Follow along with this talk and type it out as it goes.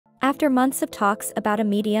After months of talks about a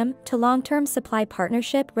medium to long-term supply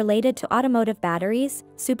partnership related to automotive batteries,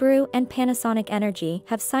 Subaru and Panasonic Energy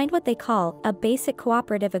have signed what they call a basic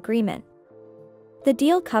cooperative agreement. The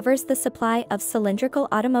deal covers the supply of cylindrical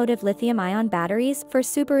automotive lithium-ion batteries for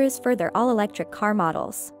Subaru's further all-electric car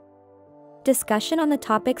models. Discussion on the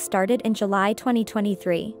topic started in July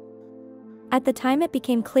 2023. At the time, it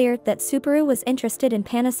became clear that Subaru was interested in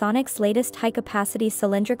Panasonic's latest high-capacity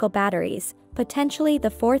cylindrical batteries, potentially the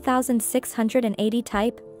 4680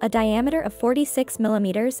 type, a diameter of 46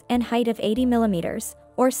 mm and height of 80 mm,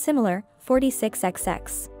 or similar,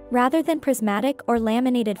 46xx, rather than prismatic or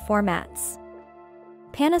laminated formats.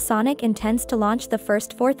 Panasonic intends to launch the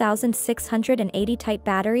first 4680 type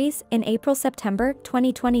batteries in April-September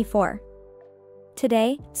 2024.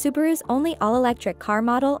 Today, Subaru's only all-electric car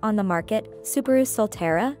model on the market, Subaru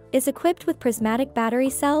Solterra, is equipped with prismatic battery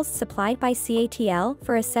cells supplied by CATL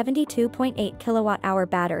for a 72.8 kWh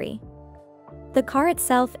battery. The car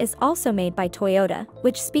itself is also made by Toyota,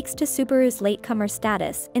 which speaks to Subaru's latecomer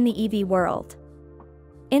status in the EV world.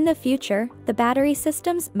 In the future, the battery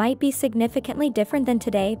systems might be significantly different than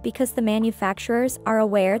today because the manufacturers are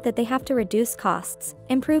aware that they have to reduce costs,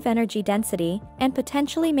 improve energy density, and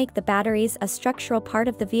potentially make the batteries a structural part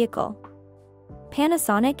of the vehicle.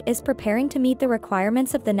 Panasonic is preparing to meet the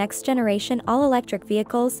requirements of the next-generation all-electric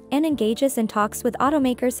vehicles and engages in talks with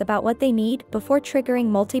automakers about what they need before triggering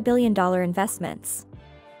multi-billion-dollar investments.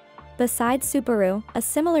 Besides Subaru, a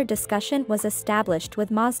similar discussion was established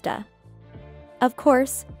with Mazda. Of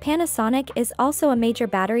course, Panasonic is also a major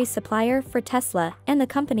battery supplier for Tesla, and the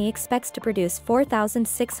company expects to produce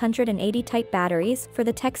 4680 type batteries for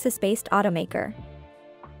the Texas-based automaker.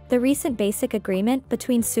 The recent basic agreement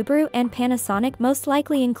between Subaru and Panasonic most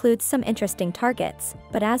likely includes some interesting targets,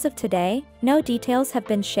 but as of today, no details have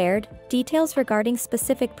been shared. Details regarding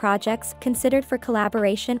specific projects considered for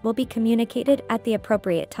collaboration will be communicated at the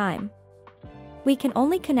appropriate time. We can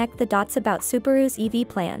only connect the dots about Subaru's EV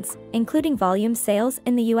plans, including volume sales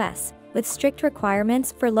in the US, with strict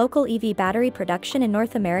requirements for local EV battery production in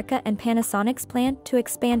North America and Panasonic's plan to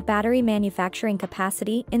expand battery manufacturing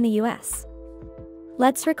capacity in the US.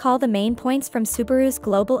 Let's recall the main points from Subaru's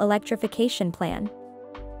global electrification plan.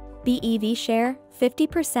 BEV share,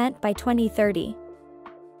 50% by 2030.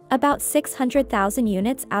 About 600,000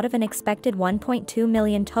 units out of an expected 1.2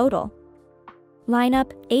 million total.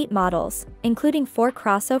 Lineup, 8 models, including 4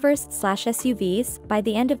 crossovers/SUVs by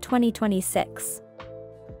the end of 2026.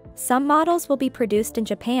 Some models will be produced in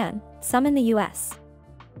Japan, some in the US.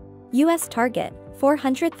 US target,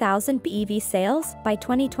 400,000 BEV sales by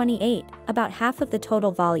 2028, about half of the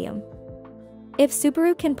total volume. If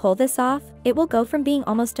Subaru can pull this off, it will go from being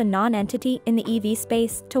almost a non-entity in the EV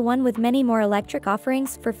space to one with many more electric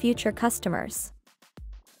offerings for future customers.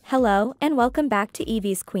 Hello and welcome back to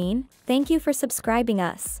EV's Queen. Thank you for subscribing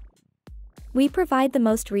us. We provide the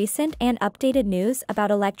most recent and updated news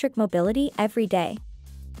about electric mobility every day.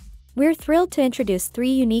 We're thrilled to introduce 3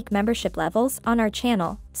 unique membership levels on our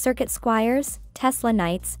channel: Circuit Squires, Tesla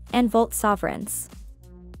Knights, and Volt Sovereigns.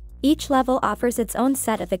 Each level offers its own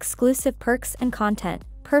set of exclusive perks and content,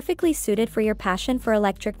 perfectly suited for your passion for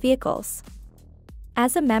electric vehicles.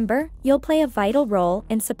 As a member, you'll play a vital role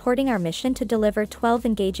in supporting our mission to deliver 12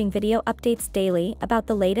 engaging video updates daily about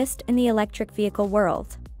the latest in the electric vehicle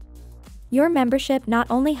world. Your membership not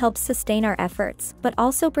only helps sustain our efforts, but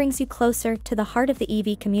also brings you closer to the heart of the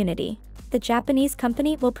EV community. The Japanese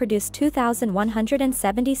company will produce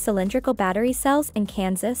 2,170 cylindrical battery cells in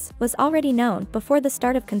Kansas, was already known before the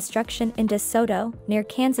start of construction in DeSoto, near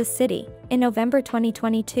Kansas City, in November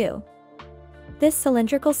 2022. This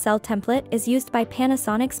cylindrical cell template is used by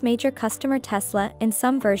Panasonic's major customer Tesla in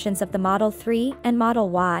some versions of the Model 3 and Model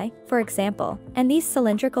Y, for example, and these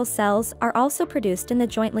cylindrical cells are also produced in the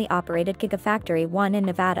jointly operated Gigafactory 1 in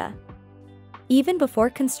Nevada. Even before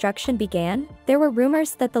construction began, there were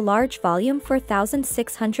rumors that the large volume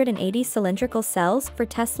 4,680 cylindrical cells for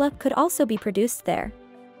Tesla could also be produced there.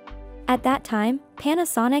 At that time,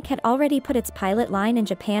 Panasonic had already put its pilot line in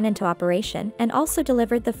Japan into operation and also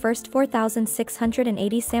delivered the first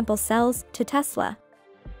 4,680 sample cells to Tesla.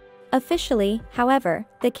 Officially, however,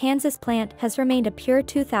 the Kansas plant has remained a pure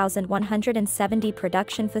 2,170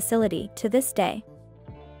 production facility to this day.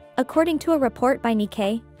 According to a report by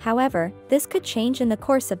Nikkei, however, this could change in the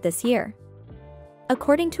course of this year.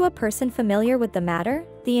 According to a person familiar with the matter,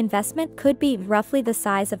 the investment could be roughly the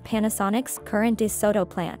size of Panasonic's current DeSoto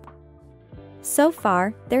plant. So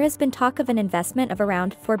far, there has been talk of an investment of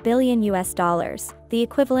around $4 billion, the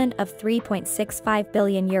equivalent of 3.65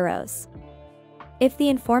 billion euros. If the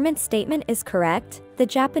informant's statement is correct, the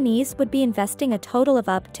Japanese would be investing a total of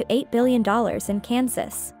up to $8 billion in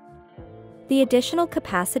Kansas. The additional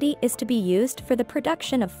capacity is to be used for the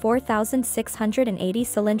production of 4,680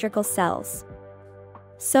 cylindrical cells.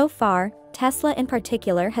 So far, Tesla in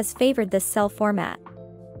particular has favored this cell format.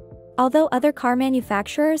 Although other car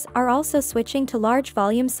manufacturers are also switching to large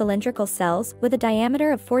volume cylindrical cells with a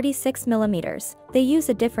diameter of 46 mm, they use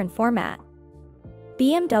a different format.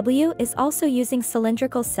 BMW is also using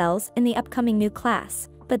cylindrical cells in the upcoming new class,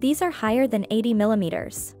 but these are higher than 80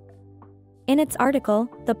 mm. In its article,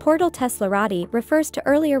 the portal Teslarati refers to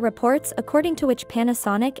earlier reports according to which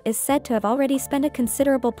Panasonic is said to have already spent a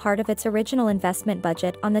considerable part of its original investment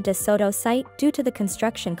budget on the De Soto site due to the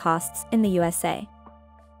construction costs in the USA.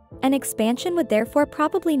 An expansion would therefore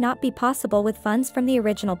probably not be possible with funds from the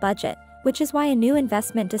original budget, which is why a new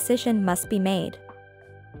investment decision must be made.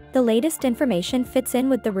 The latest information fits in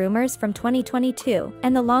with the rumors from 2022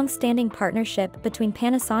 and the long-standing partnership between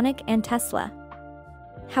Panasonic and Tesla.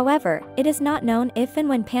 However, it is not known if and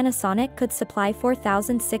when Panasonic could supply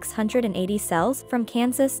 4,680 cells from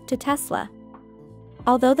Kansas to Tesla.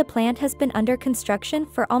 Although the plant has been under construction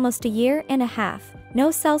for almost a year and a half,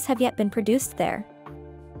 no cells have yet been produced there.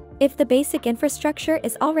 If the basic infrastructure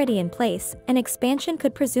is already in place, an expansion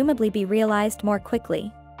could presumably be realized more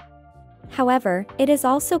quickly. However, it is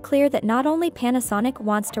also clear that not only Panasonic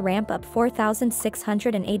wants to ramp up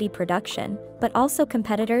 4,680 production, but also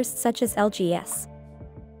competitors such as LGS.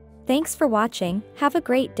 Thanks for watching, have a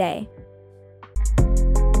great day.